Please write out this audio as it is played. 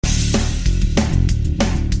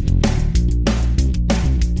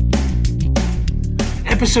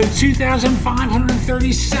episode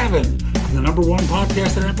 2537, the number one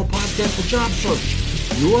podcast at Apple Podcasts for job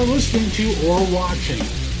search. You are listening to or watching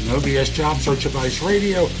No BS Job Search Advice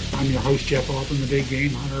Radio. I'm your host, Jeff Altman, the Big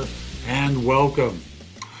Game Hunter, and welcome.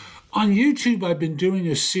 On YouTube, I've been doing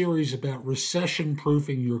a series about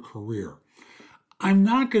recession-proofing your career. I'm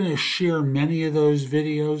not going to share many of those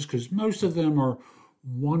videos because most of them are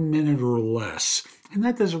 1 minute or less, and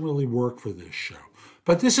that doesn't really work for this show.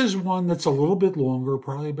 But this is one that's a little bit longer,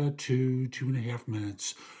 probably about 2.5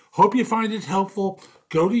 minutes. Hope you find it helpful.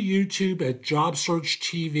 Go to YouTube at Job Search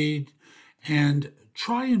TV and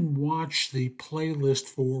try and watch the playlist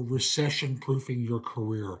for recession-proofing your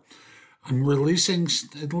career. I'm releasing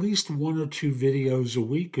at least 1 or 2 videos a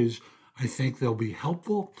week because I think they'll be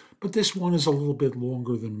helpful, but this one is a little bit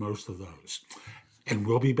longer than most of those. And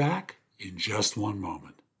we'll be back in just one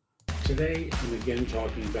moment. Today, I'm again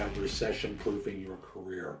talking about recession-proofing your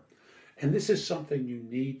career. And this is something you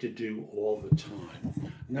need to do all the time,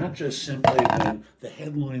 not just simply when the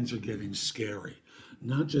headlines are getting scary,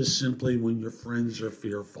 not just simply when your friends are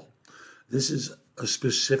fearful. This is a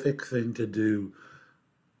specific thing to do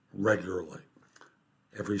regularly,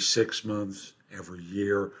 every 6 months, every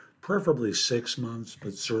year, preferably 6 months,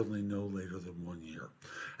 but certainly no later than 1 year.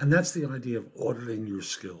 And that's the idea of auditing your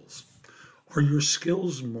skills. Are your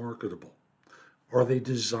skills marketable? Are they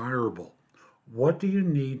desirable? What do you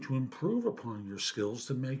need to improve upon your skills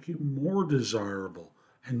to make you more desirable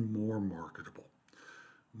and more marketable?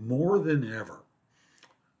 More than ever,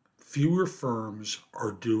 fewer firms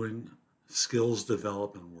are doing skills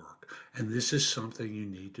development work, and this is something you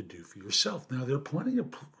need to do for yourself. Now, there are plenty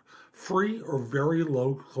of free or very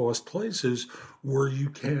low-cost places where you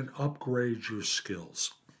can upgrade your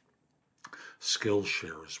skills.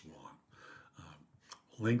 Skillshare is one.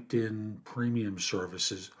 LinkedIn Premium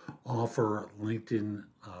Services offer LinkedIn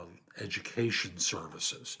education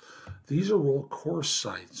services. These are all course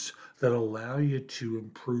sites that allow you to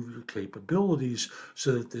improve your capabilities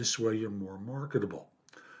so that this way you're more marketable.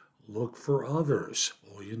 Look for others.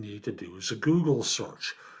 All you need to do is a Google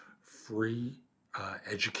search, free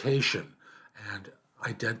education, and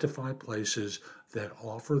identify places that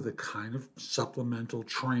offer the kind of supplemental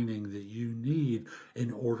training that you need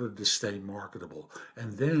in order to stay marketable.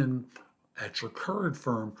 And then at your current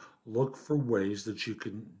firm, look for ways that you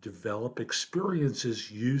can develop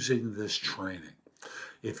experiences using this training.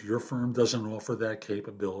 If your firm doesn't offer that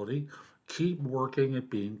capability, keep working at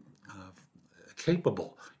being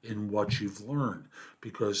capable in what you've learned,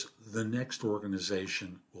 because the next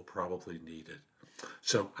organization will probably need it.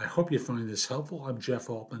 So I hope you find this helpful. I'm Jeff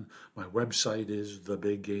Altman. My website is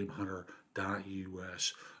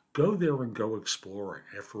thebiggamehunter.us. Go there and go exploring.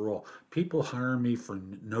 After all, people hire me for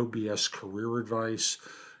no BS career advice,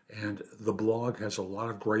 and the blog has a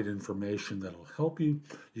lot of great information that'll help you.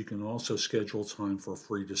 You can also schedule time for a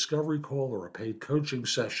free discovery call or a paid coaching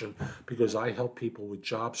session, because I help people with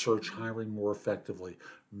job search, hiring more effectively,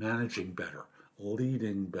 managing better,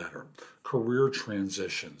 leading better, career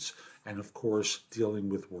transitions, and of course, dealing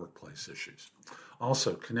with workplace issues.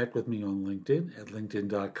 Also, connect with me on LinkedIn at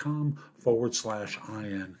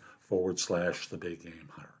linkedin.com/IN/The Big Game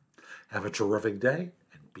Hunter. Have a terrific day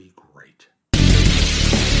and be great.